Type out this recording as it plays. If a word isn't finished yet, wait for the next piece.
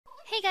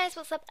Hey guys,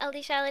 what's up?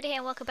 LDShadowLady here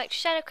and welcome back to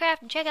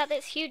Shadowcraft, and check out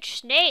this huge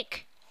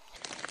snake!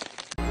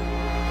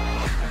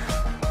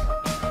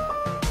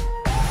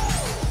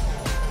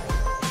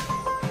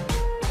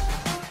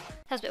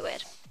 That's a bit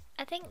weird.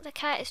 I think the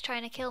cat is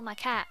trying to kill my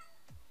cat.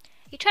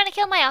 You trying to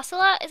kill my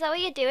ocelot? Is that what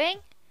you're doing?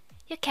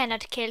 You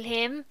cannot kill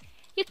him.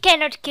 You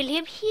cannot kill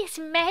him. He is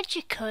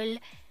magical.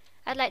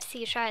 I'd like to see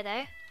you try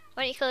though.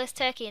 Why don't you kill this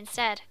turkey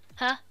instead?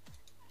 Huh?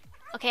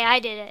 Okay, I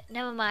did it.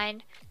 Never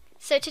mind.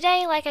 So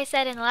today, like I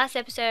said in the last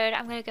episode,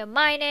 I'm going to go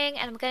mining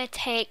and I'm going to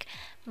take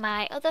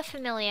my other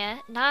familiar,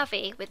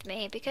 Navi, with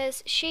me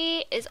because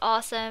she is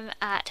awesome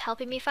at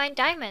helping me find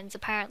diamonds,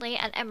 apparently,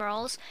 and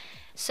emeralds.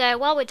 So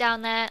while we're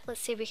down there, let's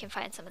see if we can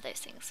find some of those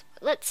things.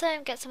 Let's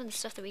get some of the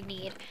stuff that we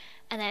need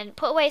and then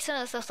put away some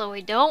of the stuff that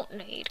we don't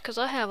need because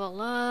I have a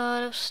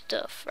lot of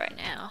stuff right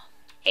now.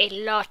 A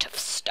lot of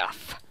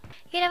stuff.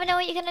 You never know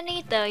what you're going to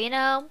need though, you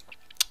know,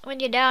 when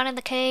you're down in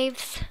the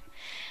caves.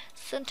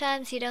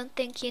 Sometimes you don't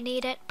think you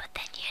need it, but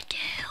then you do.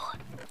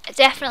 I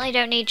definitely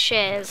don't need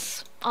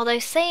shears. Although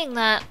saying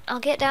that, I'll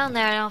get down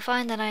there and I'll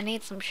find that I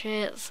need some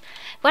shears.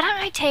 Why don't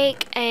I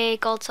take a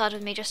gold sword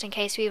with me just in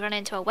case we run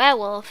into a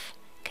werewolf?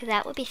 Because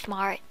that would be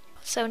smart.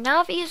 So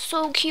Navi is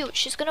so cute.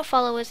 She's going to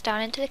follow us down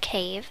into the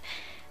cave.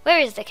 Where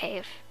is the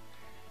cave?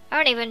 I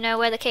don't even know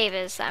where the cave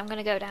is that I'm going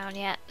to go down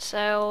yet.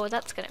 So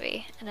that's going to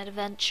be an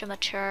adventure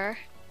mature.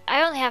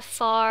 I only have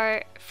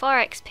 4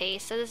 XP,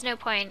 so there's no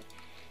point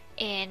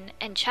in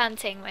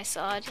enchanting my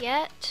sword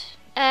yet.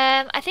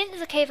 I think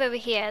there's a cave over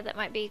here that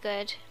might be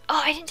good.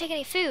 Oh, I didn't take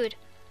any food.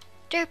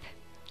 Derp.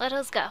 Let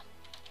us go.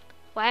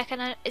 Why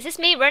can I? Is this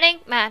me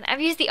running? Man,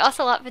 I've used the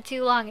ocelot for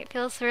too long. It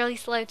feels really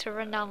slow to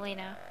run normally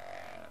now.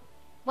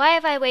 Why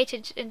have I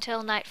waited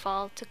until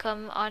nightfall to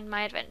come on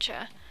my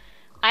adventure?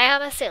 I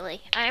am a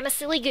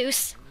silly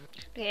goose.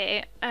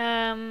 Okay,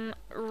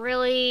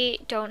 really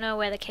don't know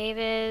where the cave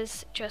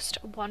is.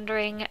 Just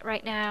wandering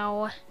right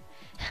now.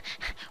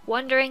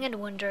 Wondering and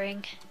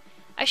wondering.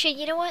 Actually,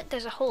 you know what?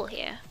 There's a hole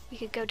here. We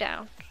could go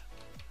down.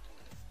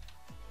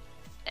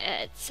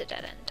 It's a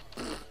dead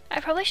end.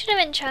 I probably should have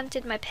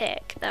enchanted my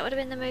pick. That would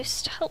have been the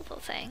most helpful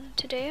thing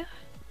to do.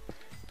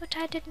 But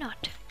I did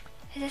not.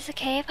 Is this a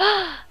cave?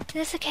 Is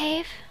this a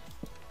cave?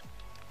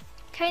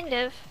 Kind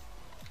of.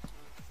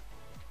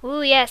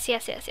 Ooh, yes.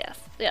 Yes,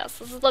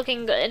 this is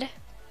looking good.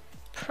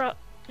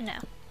 No.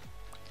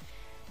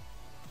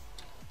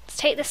 Let's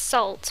take the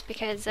salt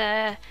because,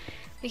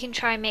 we can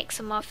try and make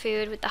some more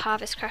food with the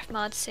Harvestcraft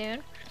mod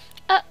soon.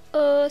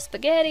 Uh-oh,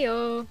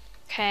 spaghetti-o.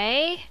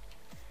 Okay.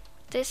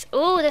 There's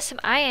some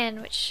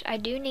iron, which I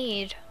do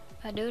need.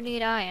 I do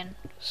need iron,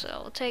 so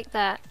we'll take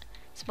that.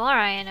 There's more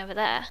iron over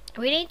there.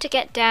 We need to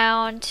get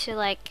down to,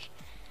 like,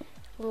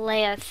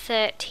 layer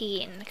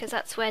 13, because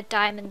that's where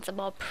diamonds are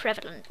more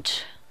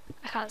prevalent.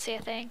 I can't see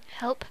a thing.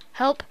 Help,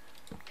 help.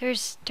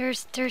 There's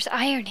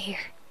iron here.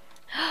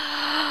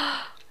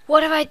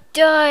 What have I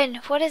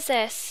done? What is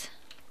this?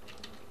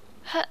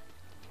 Huh.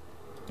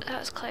 That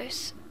was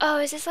close. Oh,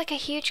 is this like a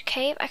huge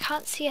cave? I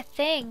can't see a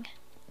thing.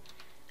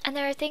 And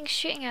there are things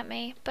shooting at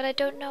me, but I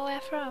don't know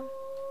where from.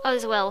 Oh,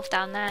 there's a werewolf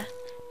down there.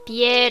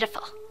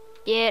 Beautiful.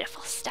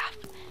 Beautiful stuff.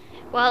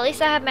 Well, at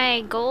least I have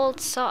my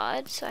gold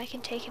sword, so I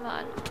can take him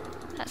on.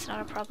 That's not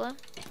a problem.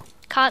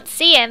 Can't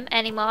see him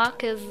anymore,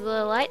 because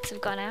the lights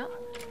have gone out.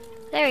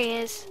 There he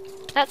is.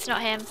 That's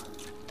not him.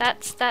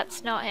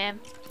 That's not him.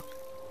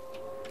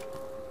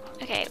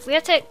 Okay, we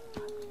have to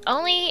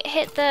only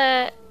hit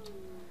the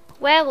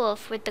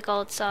werewolf with the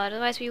gold sword,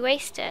 otherwise we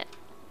waste it.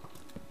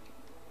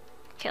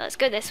 Okay, let's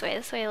go this way.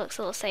 This way looks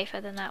a little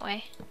safer than that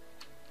way.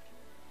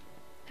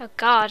 Oh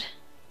god.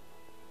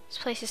 This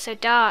place is so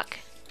dark.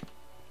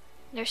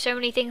 There's so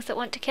many things that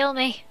want to kill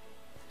me.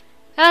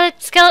 Oh, the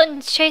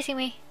skeleton's chasing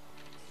me.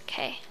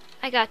 Okay,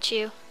 I got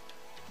you.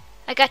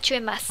 I got you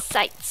in my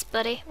sights,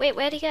 buddy. Wait,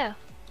 where'd he go?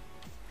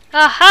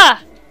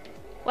 Aha!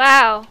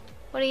 Wow.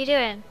 What are you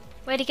doing?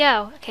 Where'd he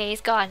go? Okay, he's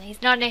gone.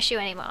 He's not an issue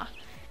anymore.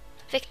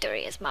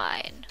 Victory is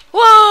mine.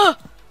 Whoa!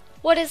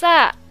 What is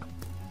that?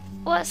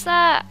 What's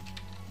that?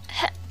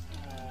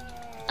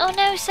 Oh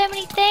no, so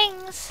many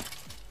things.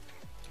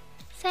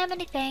 So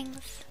many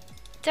things.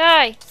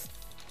 Die!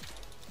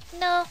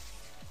 No,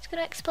 it's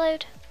gonna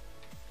explode.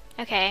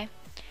 Okay,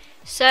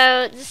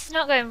 so this is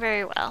not going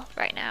very well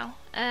right now.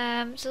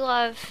 There's a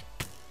lot of...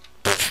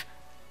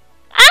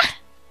 Ah!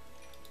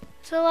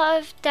 There's a lot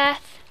of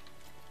death.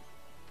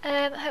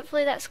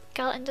 Hopefully that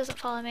skeleton doesn't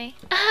follow me.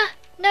 Ah!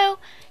 No!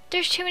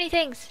 There's too many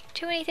things.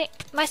 Too many things.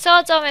 My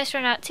sword's almost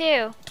run out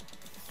too.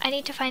 I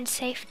need to find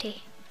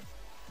safety.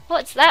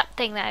 What's that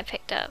thing that I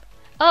picked up?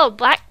 Oh,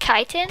 black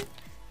chitin?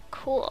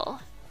 Cool.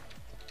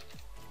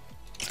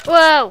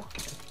 Whoa!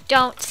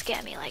 Don't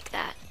scare me like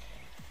that.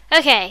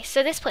 Okay,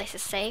 so this place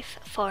is safe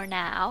for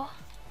now.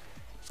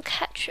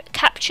 Let's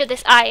capture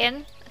this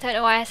iron. I don't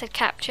know why I said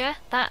capture.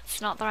 That's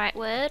not the right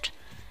word.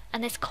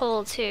 And this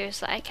coal too,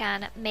 so that I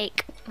can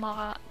make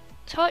more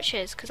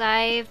torches, because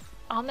I've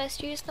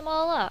almost used them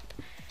all up.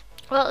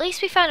 Well, at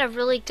least we found a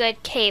really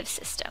good cave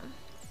system.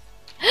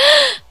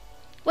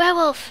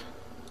 Werewolf!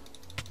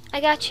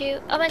 I got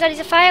you. Oh my god, he's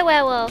a fire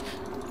werewolf.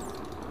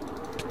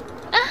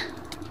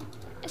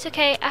 It's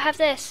okay, I have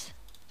this.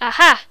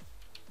 Aha!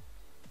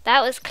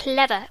 That was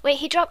clever. Wait,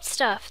 he dropped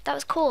stuff. That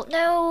was cool.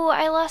 No,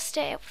 I lost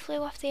it. It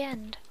flew off the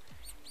end.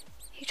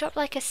 He dropped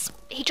like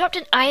he dropped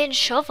an iron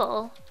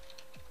shovel.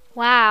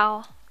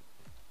 Wow.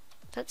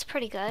 That's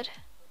pretty good.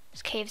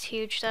 This cave's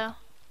huge though.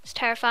 It's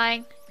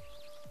terrifying.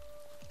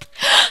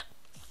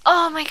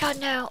 Oh my god,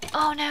 no.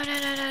 Oh no, no,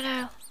 no, no,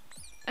 no.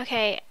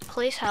 Okay,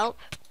 please help.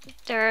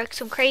 There are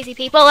some crazy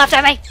people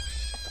after me.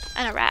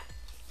 And a rat.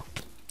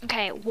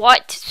 Okay,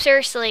 what?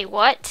 Seriously,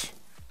 what?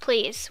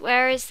 Please,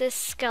 where is this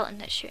skeleton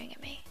that's shooting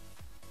at me?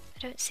 I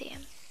don't see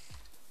him.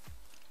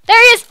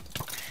 There he is!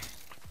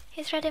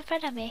 He's right in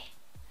front of me.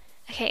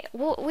 Okay,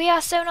 we are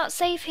so not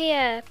safe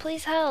here.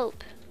 Please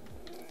help.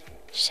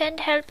 Send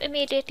help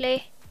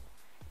immediately.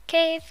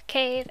 Cave,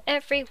 cave,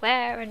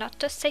 everywhere, and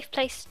not a safe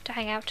place to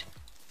hang out.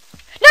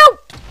 No!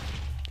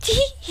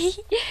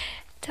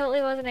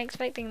 Totally wasn't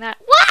expecting that.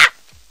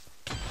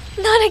 Wah!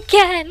 Not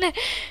again!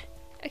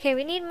 Okay,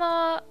 we need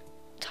more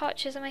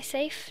torches. Am I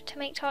safe to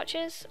make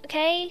torches?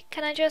 Okay,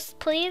 can I just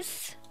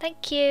please?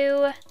 Thank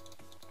you.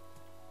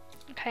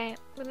 Okay,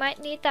 we might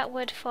need that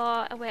wood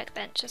for a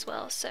workbench as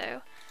well,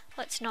 so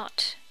let's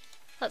not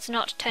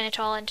turn it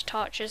all into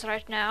torches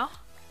right now.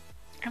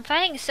 I'm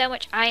finding so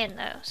much iron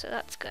though, so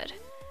that's good.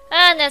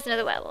 And there's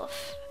another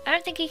werewolf. I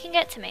don't think he can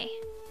get to me.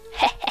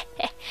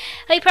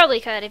 He probably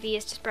could if he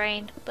used his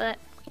brain, but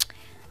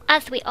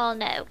as we all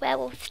know,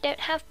 werewolves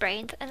don't have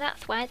brains, and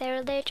that's why they're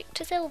allergic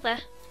to silver.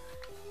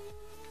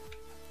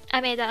 I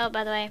made that up,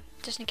 by the way,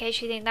 just in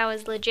case you think that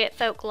was legit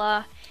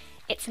folklore.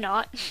 It's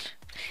not.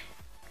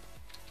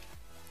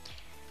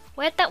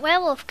 Where'd that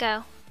werewolf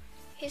go?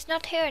 He's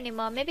not here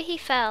anymore. Maybe he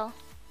fell.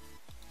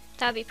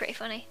 That'd be pretty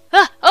funny.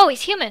 Ah! Oh,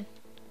 he's human!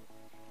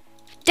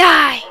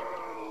 Die!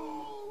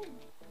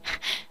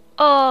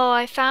 Oh,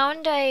 I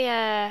found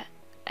an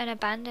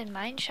abandoned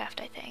mine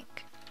shaft, I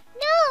think.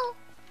 No!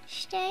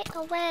 Stay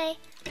away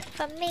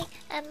from me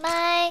and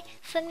my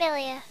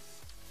familiar.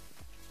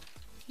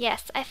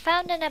 Yes, I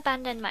found an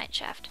abandoned mine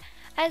shaft.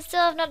 I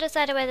still have not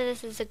decided whether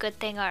this is a good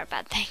thing or a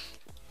bad thing.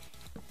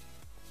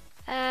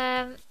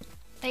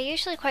 They're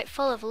usually quite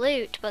full of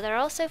loot, but they're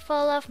also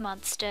full of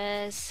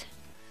monsters.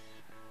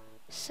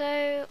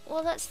 So,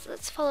 well,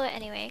 let's follow it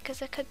anyway, because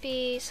there could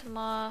be some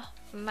more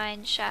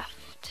mine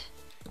shafts.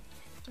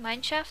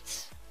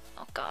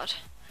 Oh god.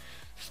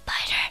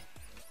 Spider!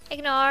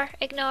 Ignore,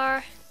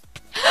 ignore.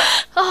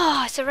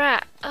 Oh, it's a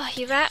rat. Oh,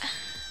 you rat.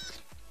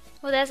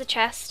 Well, there's a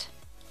chest.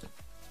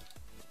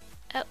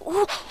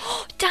 Ooh,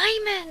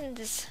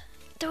 diamonds!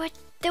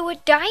 There were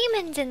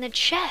diamonds in the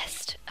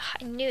chest.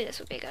 I knew this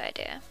would be a good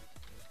idea.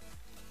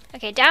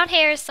 Okay, down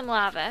here is some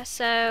lava,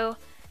 so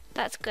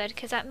that's good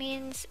because that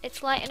means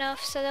it's light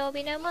enough so there will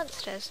be no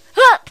monsters.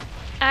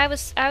 I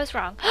was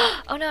wrong.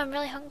 Oh no, I'm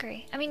really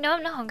hungry. I mean, no,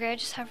 I'm not hungry. I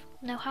just have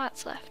no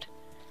hearts left.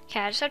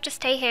 Okay, I just have to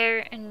stay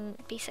here and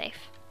be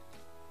safe.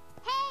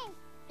 Hey,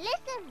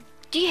 listen!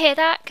 Do you hear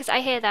that? Because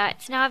I hear that.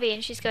 It's Navi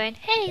and she's going,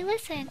 hey,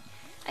 listen.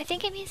 I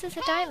think it means there's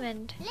a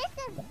diamond.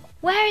 Listen!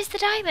 Where is the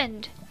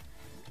diamond?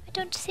 I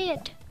don't see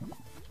it.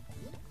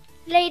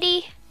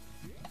 Lady,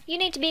 you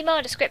need to be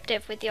more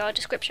descriptive with your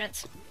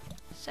descriptions.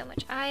 So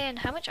much iron.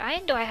 How much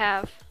iron do I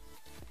have?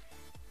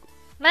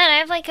 Man, I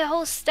have like a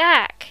whole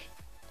stack.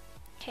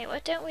 Okay,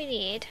 what don't we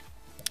need?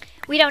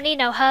 We don't need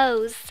no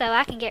hose, so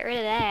I can get rid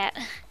of that.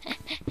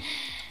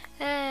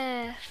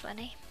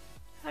 Funny.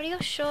 Are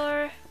you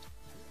sure?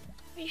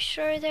 Are you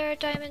sure there are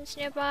diamonds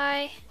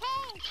nearby?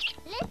 Hey,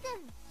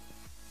 listen!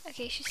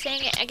 Okay, she's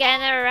saying it again.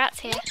 There are rats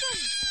here. Listen!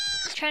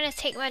 She's trying to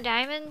take my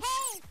diamonds.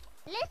 Hey,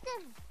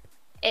 listen!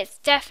 It's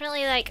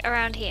definitely like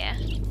around here.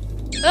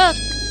 Oh!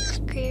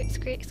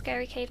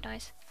 Scary cave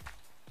noise.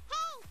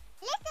 Hey,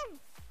 listen!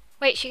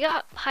 Wait, she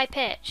got high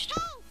pitched.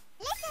 Hey,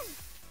 listen!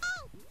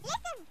 Hey,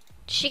 listen!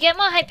 Does she get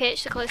more high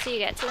pitched the closer you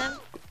get to them?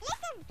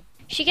 Listen!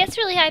 She gets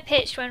really high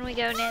pitched when we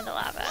go near the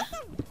lava.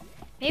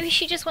 Maybe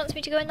she just wants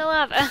me to go in the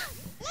lava.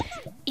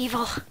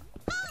 Evil.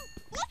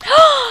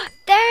 Oh,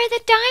 there are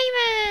the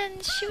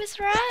diamonds! She was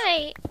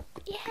right.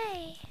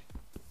 Yay.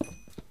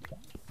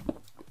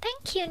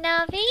 Thank you,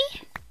 Navi.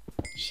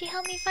 She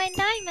helped me find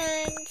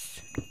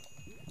diamonds.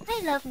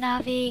 I love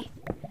Navi.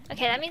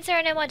 Okay, that means there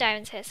are no more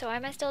diamonds here, so why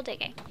am I still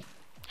digging?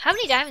 How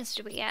many diamonds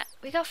did we get?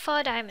 We got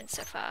 4 diamonds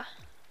so far.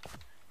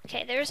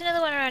 Okay, there is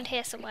another one around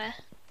here somewhere.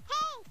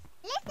 Hey,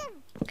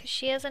 listen! Because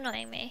she is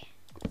annoying me.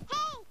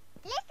 Hey,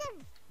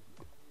 listen!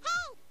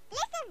 Hey,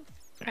 listen!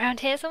 Around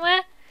here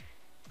somewhere?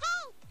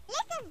 Hey,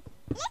 listen!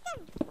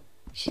 Listen!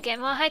 She's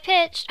getting more high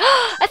pitched.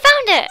 Oh, I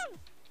found it!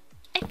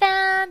 I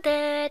found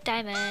the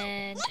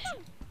diamond.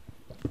 Listen!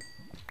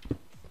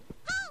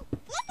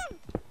 Hey, listen!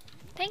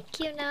 Thank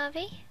you, Navi.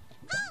 Hey,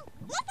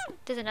 listen!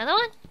 There's another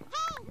one?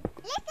 Hey,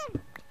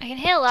 listen! I can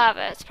hear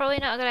lava. It's probably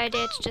not a good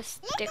idea to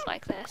just dig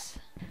like this.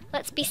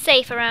 Let's be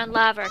safe around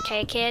lava,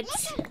 okay,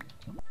 kids?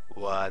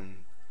 1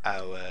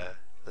 hour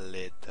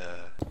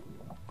later.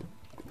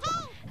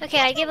 Okay,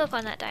 I give up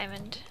on that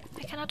diamond.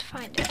 I cannot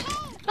find it.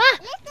 Hey, Ah!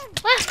 listen!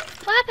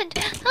 What happened?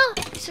 Oh,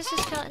 it's just a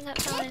skeleton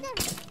that fell in.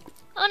 Listen!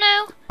 Oh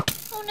no!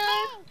 Oh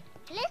no!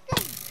 Hey,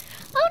 listen!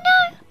 Oh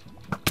no!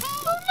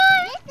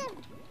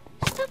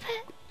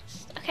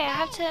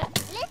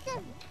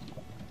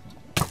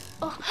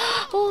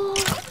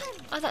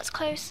 that's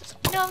close.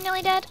 No, I'm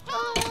nearly dead.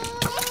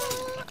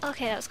 Oh.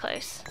 Okay, that was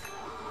close.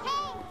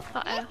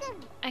 Uh-oh.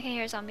 I can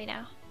hear a zombie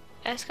now.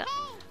 Let's go.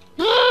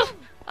 Uh-oh,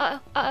 uh-oh,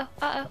 uh-oh.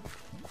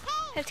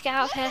 I have to get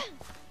out of here.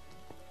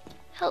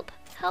 Help,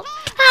 help.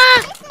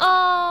 Ah!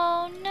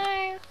 Oh,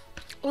 no.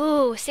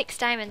 Ooh, 6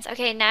 diamonds.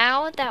 Okay,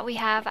 now that we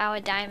have our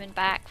diamond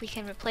back, we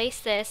can replace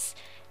this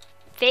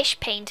fish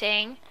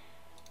painting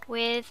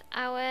with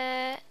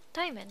our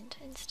diamond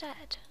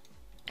instead.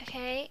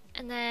 Okay,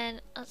 and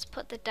then let's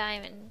put the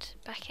diamond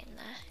back in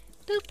there.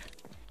 Boop!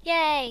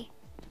 Yay!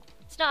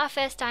 It's not our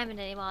first diamond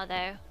anymore though.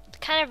 I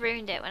kind of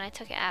ruined it when I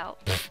took it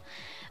out. Pfft.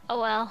 Oh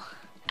well.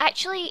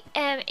 Actually,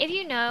 if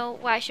you know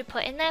what I should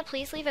put in there,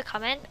 please leave a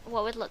comment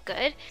what would look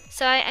good.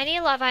 So I need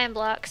a lot of iron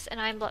blocks, and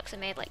iron blocks are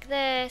made like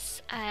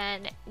this,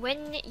 and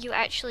when you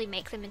actually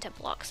make them into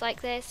blocks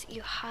like this,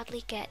 you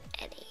hardly get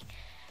any.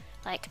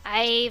 Like,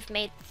 I've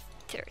made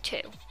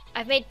two.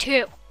 I've made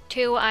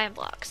two iron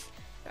blocks.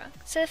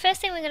 So the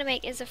first thing we're going to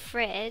make is a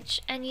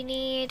fridge, and you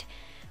need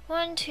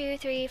 1, 2,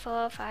 3,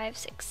 4, 5,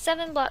 6,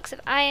 7 blocks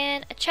of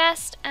iron, a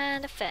chest,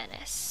 and a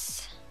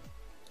furnace.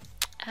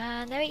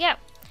 And there we go.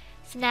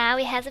 So now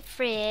we have a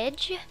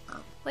fridge.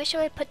 Where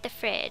should we put the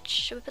fridge?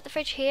 Should we put the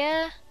fridge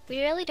here? We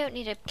really don't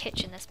need a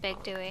kitchen this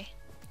big, do we?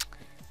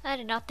 I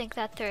did not think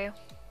that through.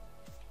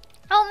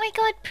 Oh my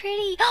god,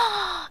 pretty!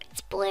 Oh,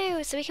 it's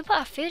blue, so we can put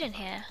our food in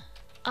here.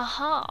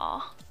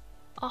 Aha!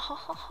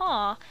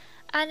 Aha!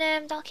 And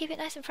that'll keep it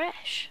nice and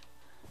fresh.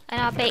 And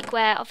our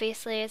bakeware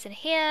obviously is in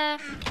here.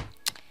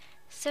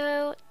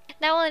 So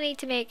now all I need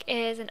to make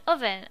is an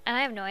oven, and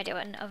I have no idea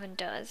what an oven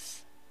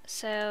does.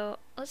 So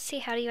let's see,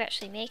 how do you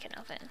actually make an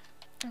oven?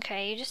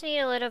 Okay, you just need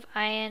a lot of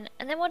iron,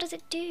 and then what does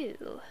it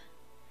do?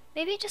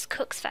 Maybe it just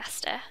cooks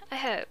faster, I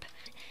hope.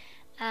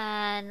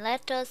 And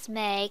let us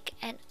make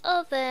an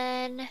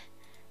oven.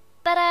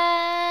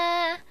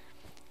 Ta-da!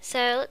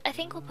 So I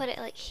think we'll put it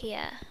like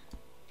here.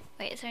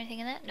 Wait, is there anything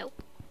in there?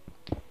 Nope.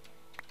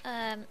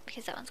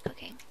 Because that one's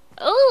cooking.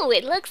 Oh,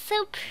 it looks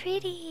so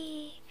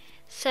pretty.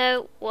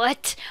 So,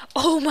 what?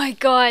 Oh my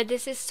god,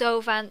 this is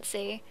so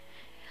fancy.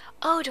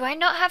 Oh, do I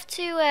not have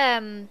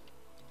to,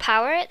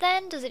 power it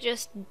then? Does it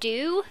just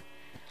do?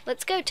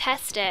 Let's go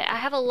test it. I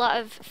have a lot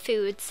of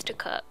foods to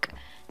cook.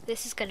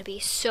 This is gonna be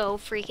so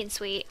freaking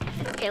sweet.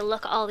 Okay,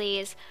 look at all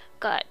these.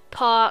 Got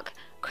pork,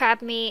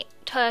 crab meat,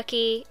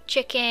 turkey,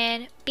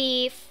 chicken,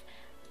 beef,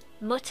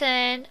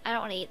 mutton. I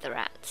don't want to eat the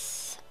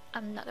rats.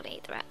 I'm not gonna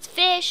eat the rats.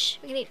 Fish.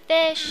 We can eat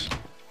fish.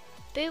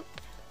 Boop.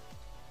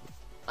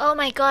 Oh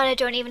my god, I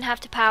don't even have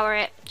to power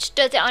it. It just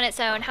does it on its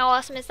own. How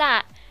awesome is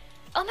that?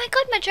 Oh my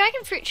god, my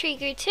dragon fruit tree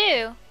grew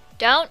too.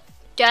 Don't.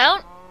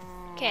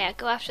 Okay, I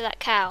go after that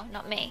cow,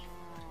 not me.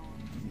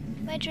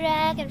 My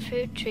dragon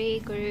fruit tree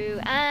grew,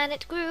 and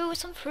it grew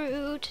some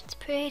fruit. It's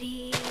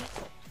pretty.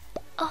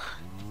 Oh,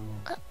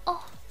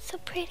 so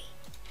pretty.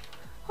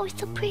 Oh, it's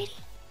so pretty.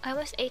 I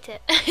almost ate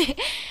it.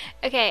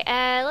 Okay,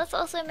 let's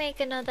also make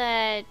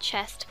another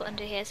chest to put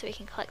under here so we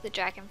can collect the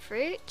dragon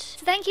fruit.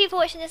 So thank you for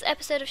watching this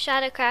episode of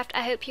Shadowcraft.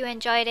 I hope you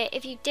enjoyed it.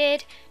 If you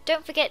did,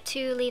 don't forget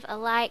to leave a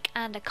like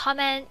and a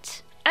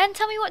comment. And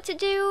tell me what to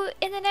do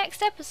in the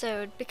next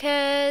episode,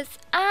 because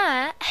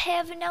I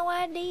have no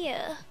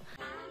idea.